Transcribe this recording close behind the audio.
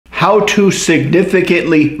how to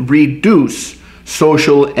significantly reduce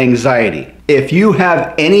social anxiety. If you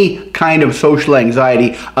have any kind of social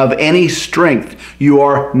anxiety of any strength, you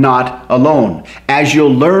are not alone. As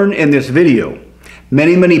you'll learn in this video,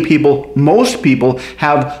 many people, most people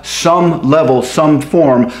have some level, some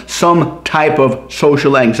form, some type of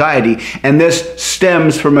social anxiety, and this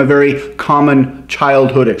stems from a very common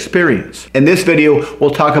childhood experience. In this video,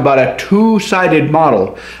 we'll talk about a two-sided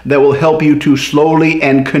model that will help you to slowly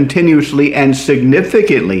and continuously and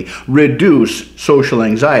significantly reduce social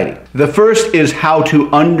anxiety. The first is how to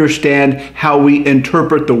understand how we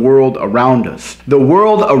interpret the world around us. The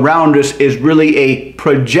world around us is really a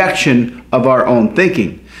projection of our own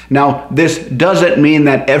thinking. Now, this doesn't mean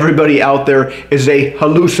that everybody out there is a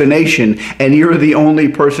hallucination and you're the only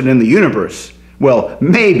person in the universe. Well,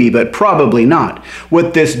 maybe, but probably not.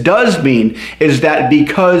 What this does mean is that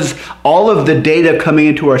because all of the data coming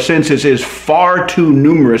into our senses is far too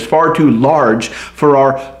numerous, far too large for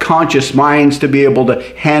our conscious minds to be able to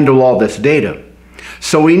handle all this data.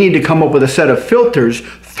 So we need to come up with a set of filters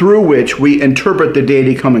through which we interpret the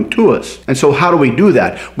data coming to us. And so how do we do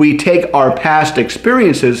that? We take our past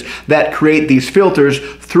experiences that create these filters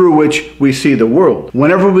through which we see the world.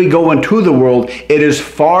 Whenever we go into the world, it is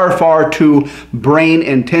far too brain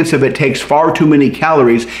intensive. It takes far too many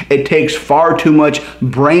calories. It takes far too much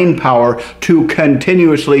brain power to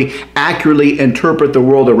continuously accurately interpret the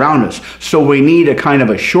world around us. So we need a kind of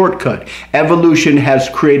a shortcut. Evolution has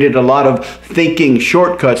created a lot of thinking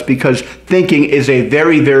shortcuts because thinking is a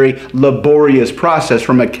very laborious process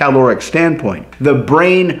from a caloric standpoint. The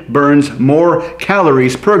brain burns more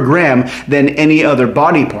calories per gram than any other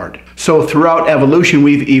body part. So throughout evolution,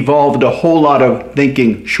 we've evolved a whole lot of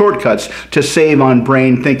thinking shortcuts to save on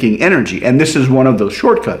brain thinking energy. And this is one of those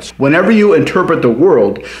shortcuts. Whenever you interpret the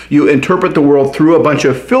world through a bunch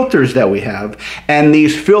of filters that we have. And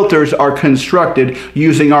these filters are constructed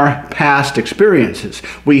using our past experiences.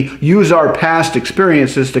 We use our past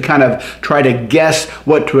experiences to kind of try to guess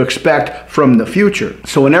what to expect from the future.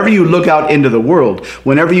 So whenever you look out into the world,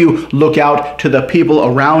 whenever you look out to the people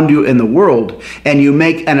around you in the world, and you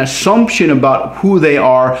make an assumption about who they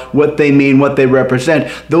are, what they mean, what they represent,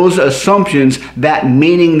 those assumptions, that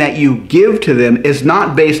meaning that you give to them is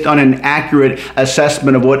not based on an accurate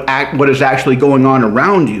assessment of what is actually going on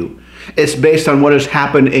around you. It's based on what has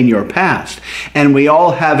happened in your past. And we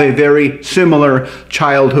all have a very similar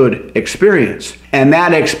childhood experience. And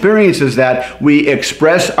that experience is that we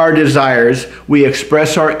express our desires, we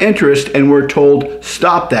express our interest, and we're told,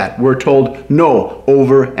 stop that. We're told no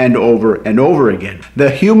over and over and over again. The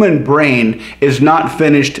human brain is not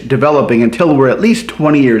finished developing until we're at least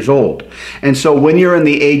 20 years old. And so when you're in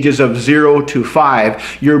the ages of 0 to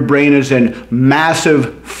 5, your brain is in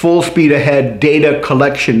massive, full speed ahead data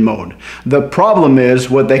collection mode. The problem is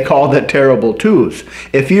what they call the terrible twos.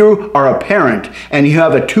 If you are a parent and you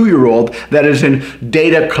have a 2-year-old that is in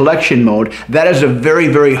data collection mode, that is a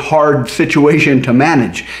very hard situation to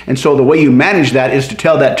manage. And so the way you manage that is to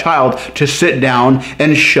tell that child to sit down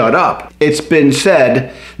and shut up. It's been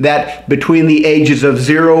said that between the ages of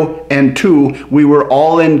 0 and 2, we were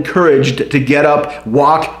all encouraged to get up,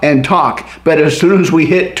 walk, and talk. But as soon as we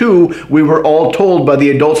hit 2, we were all told by the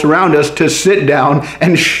adults around us to sit down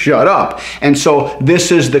and shut up. And so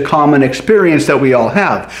this is the common experience that we all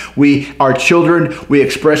have. We are children, we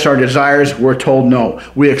express our desires, we're told no.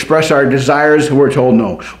 We express our desires, we're told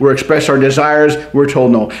no. We express our desires, we're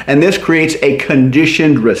told no. And this creates a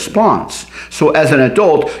conditioned response. So as an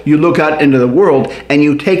adult, you look out into the world and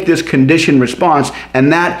you take this conditioned response,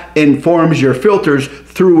 and that informs your filters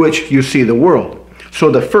through which you see the world.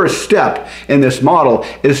 So the first step in this model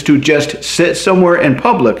is to just sit somewhere in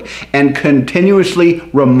public and continuously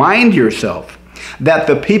remind yourself that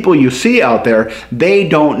the people you see out there, they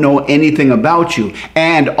don't know anything about you.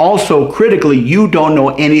 And also, critically, you don't know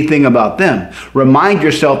anything about them. Remind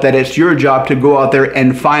yourself that it's your job to go out there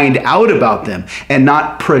and find out about them and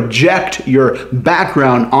not project your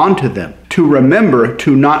background onto them. To remember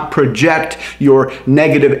to not project your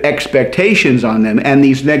negative expectations on them. And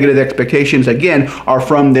these negative expectations, again, are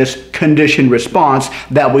from this conditioned response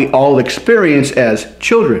that we all experience as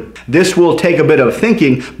children. This will take a bit of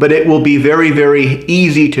thinking, but it will be very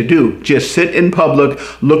easy to do. Just sit in public,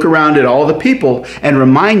 look around at all the people, and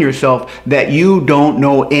remind yourself that you don't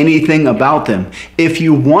know anything about them. If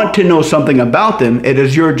you want to know something about them, it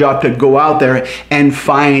is your job to go out there and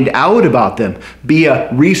find out about them. Be a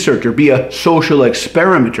researcher, be a a social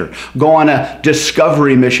experimenter. Go on a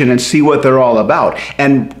discovery mission and see what they're all about.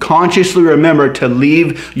 And consciously remember to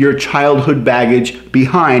leave your childhood baggage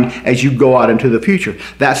behind as you go out into the future.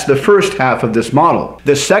 That's the first half of this model.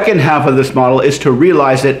 The second half of this model is to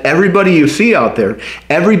realize that everybody you see out there,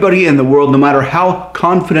 everybody in the world, no matter how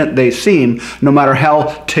confident they seem, no matter how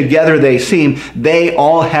together they seem, they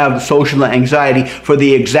all have social anxiety for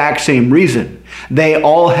the exact same reason. They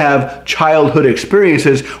all have childhood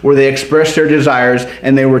experiences where they expressed their desires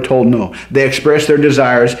and they were told no. They expressed their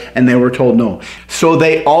desires and they were told no. So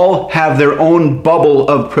they all have their own bubble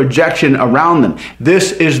of projection around them.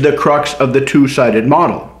 This is the crux of the two-sided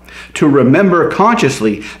model. To remember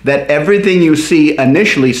consciously that everything you see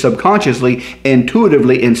initially, subconsciously,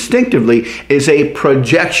 intuitively, instinctively is a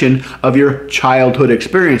projection of your childhood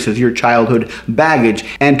experiences, your childhood baggage,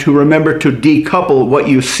 and to remember to decouple what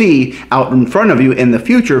you see out in front of you in the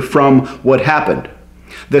future from what happened.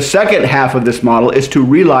 The second half of this model is to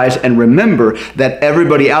realize and remember that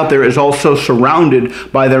everybody out there is also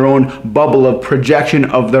surrounded by their own bubble of projection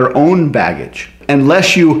of their own baggage.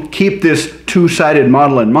 Unless you keep this two-sided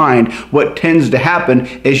model in mind, what tends to happen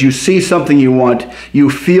is you see something you want, you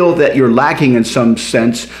feel that you're lacking in some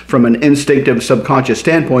sense from an instinctive subconscious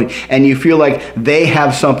standpoint, and you feel like they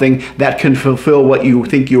have something that can fulfill what you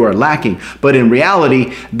think you are lacking. But in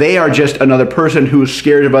reality, they are just another person who's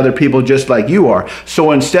scared of other people just like you are.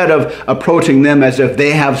 So instead of approaching them as if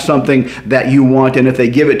they have something that you want, and if they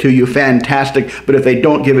give it to you, fantastic, but if they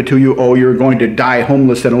don't give it to you, oh, you're going to die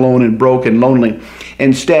homeless and alone and broke and lonely.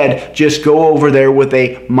 Instead, just go over there with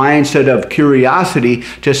a mindset of curiosity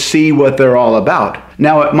to see what they're all about.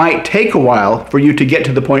 Now, it might take a while for you to get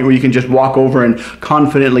to the point where you can just walk over and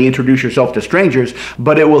confidently introduce yourself to strangers,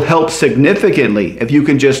 but it will help significantly if you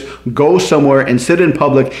can just go somewhere and sit in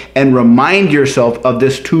public and remind yourself of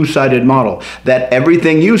this two-sided model, that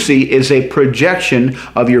everything you see is a projection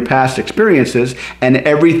of your past experiences, and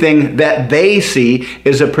everything that they see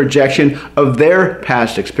is a projection of their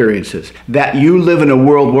past experiences. That you live in a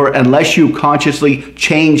world where unless you consciously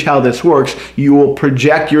change how this works, you will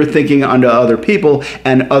project your thinking onto other people,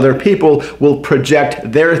 and other people will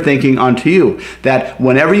project their thinking onto you. That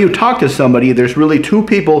whenever you talk to somebody, there's really two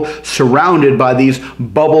people surrounded by these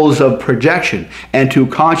bubbles of projection, and to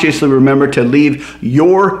consciously remember to leave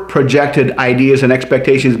your projected ideas and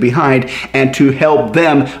expectations behind, and to help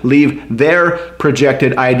them leave their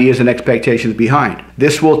projected ideas and expectations behind.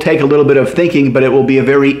 This will take a little bit of thinking, but it will be a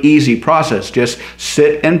very easy process. Just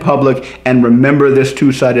sit in public and remember this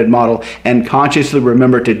two-sided model, and consciously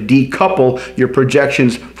remember to decouple your projections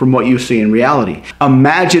from what you see in reality.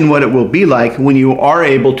 Imagine what it will be like when you are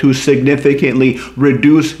able to significantly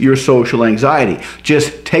reduce your social anxiety.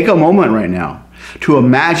 Just take a moment right now to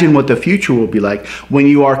imagine what the future will be like when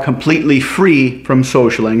you are completely free from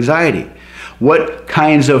social anxiety. What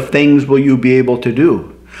kinds of things will you be able to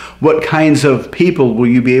do? What kinds of people will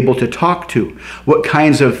you be able to talk to? What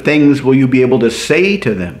kinds of things will you be able to say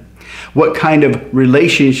to them? What kind of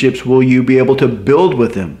relationships will you be able to build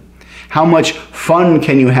with them? How much fun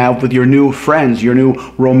can you have with your new friends, your new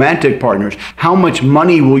romantic partners? How much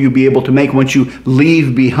money will you be able to make once you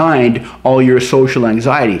leave behind all your social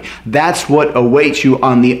anxiety? That's what awaits you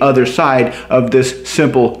on the other side of this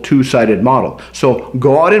simple two-sided model. So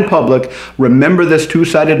go out in public, remember this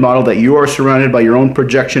two-sided model, that you are surrounded by your own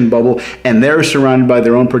projection bubble and they're surrounded by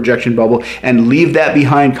their own projection bubble, and leave that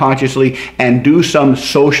behind consciously and do some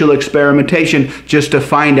social experimentation just to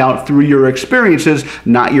find out through your experiences,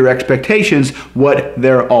 not your expectations, what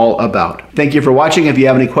they're all about. Thank you for watching. If you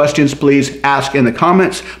have any questions, please ask in the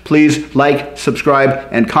comments. Please like, subscribe,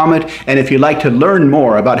 and comment. And if you'd like to learn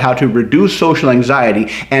more about how to reduce social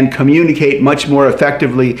anxiety and communicate much more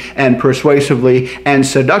effectively and persuasively and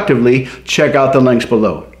seductively, check out the links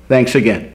below. Thanks again.